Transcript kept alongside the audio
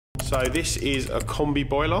So this is a combi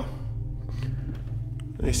boiler.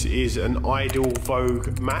 This is an Ideal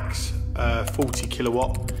Vogue Max, 40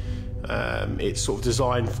 kilowatt. It's sort of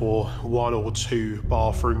designed for 1 or 2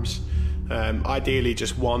 bathrooms. Ideally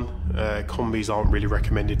just 1. Combis aren't really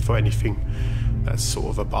recommended for anything that's sort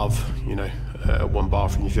of above, you know, 1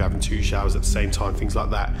 bathroom if you're having 2 showers at the same time, things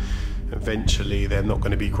like that. Eventually they're not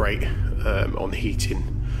going to be great on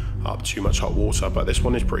heating up too much hot water, but this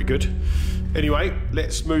one is pretty good. Anyway,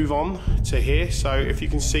 let's move on to here. So if you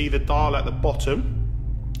can see the dial at the bottom,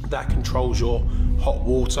 that controls your hot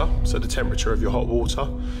water, so the temperature of your hot water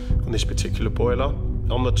on this particular boiler.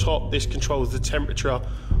 On the top, this controls the temperature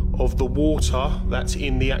of the water that's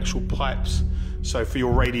in the actual pipes, so for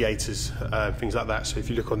your radiators, things like that. So if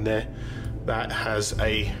you look on there, that has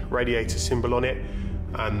a radiator symbol on it,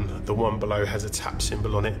 and the one below has a tap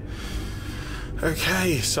symbol on it.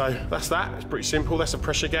 Okay, so that's that. It's pretty simple. That's a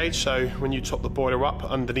pressure gauge. So when you top the boiler up,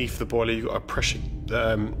 underneath the boiler you've got a pressure,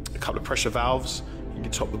 a couple of pressure valves. You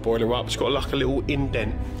can top the boiler up. It's got like a little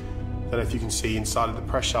indent. I don't know if you can see inside of the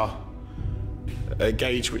pressure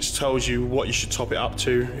gauge, which tells you what you should top it up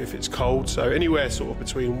to if it's cold. So anywhere sort of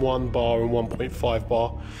between 1 bar and 1.5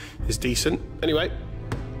 bar is decent. Anyway,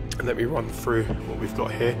 and let me run through what we've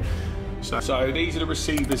got here. So these are the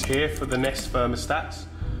receivers here for the Nest thermostats.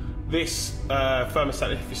 This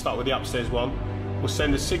thermostat, if you start with the upstairs one, will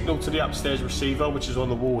send a signal to the upstairs receiver, which is on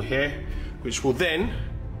the wall here, which will then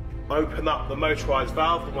open up the motorized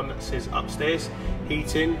valve, the one that says upstairs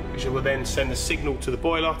heating, which will then send a signal to the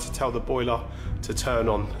boiler to tell the boiler to turn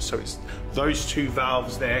on. So it's those 2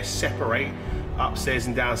 valves there separate upstairs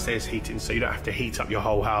and downstairs heating, so you don't have to heat up your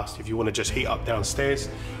whole house. If you want to just heat up downstairs,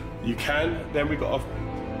 you can. Then we've got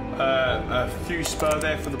a fuse spur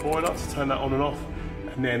there for the boiler to turn that on and off,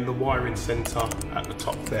 and then the wiring center at the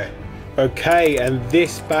top there. Okay, and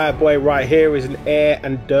this bad boy right here is an air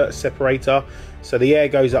and dirt separator. So the air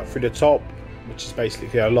goes up through the top, which is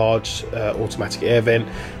basically a large automatic air vent,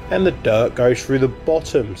 and the dirt goes through the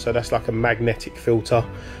bottom. So that's like a magnetic filter.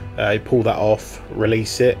 You pull that off,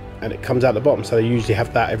 release it, and it comes out the bottom. So they usually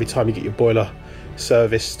have that every time you get your boiler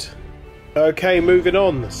serviced. Okay, moving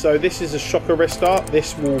on. So this is a shock arrestor.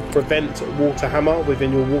 This will prevent water hammer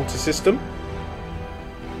within your water system.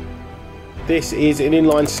 This is an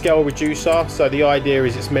inline scale reducer, so the idea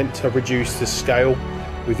is it's meant to reduce the scale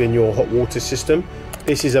within your hot water system.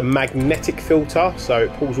 This is a magnetic filter, so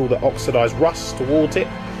it pulls all the oxidized rust towards it,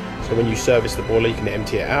 so when you service the boiler you can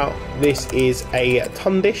empty it out. This is a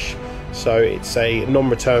ton dish, so it's a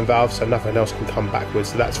non-return valve, so nothing else can come backwards,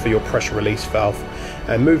 so that's for your pressure release valve.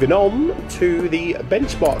 And moving on to the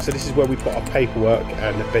benchmark, so this is where we put our paperwork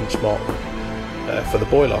and the benchmark for the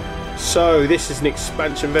boiler. So this is an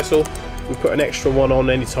expansion vessel. We put an extra one on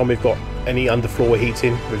anytime we've got any underfloor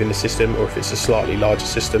heating within the system, or if it's a slightly larger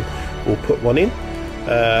system, we'll put one in.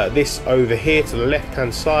 This over here to the left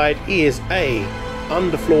hand side is a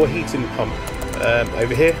underfloor heating pump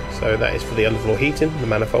over here, so that is for the underfloor heating, the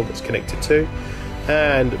manifold that's connected to.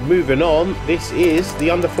 And moving on, this is the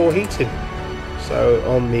underfloor heating. So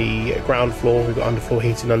on the ground floor we've got underfloor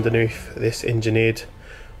heating underneath this engineered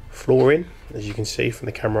flooring. As you can see from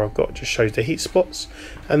the camera I've got, just shows the heat spots,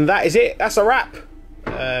 and that is it. That's a wrap.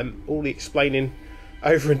 All the explaining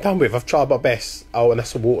over and done with. I've tried my best. Oh, and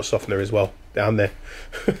that's a water softener as well down there.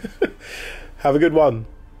 Have a good one.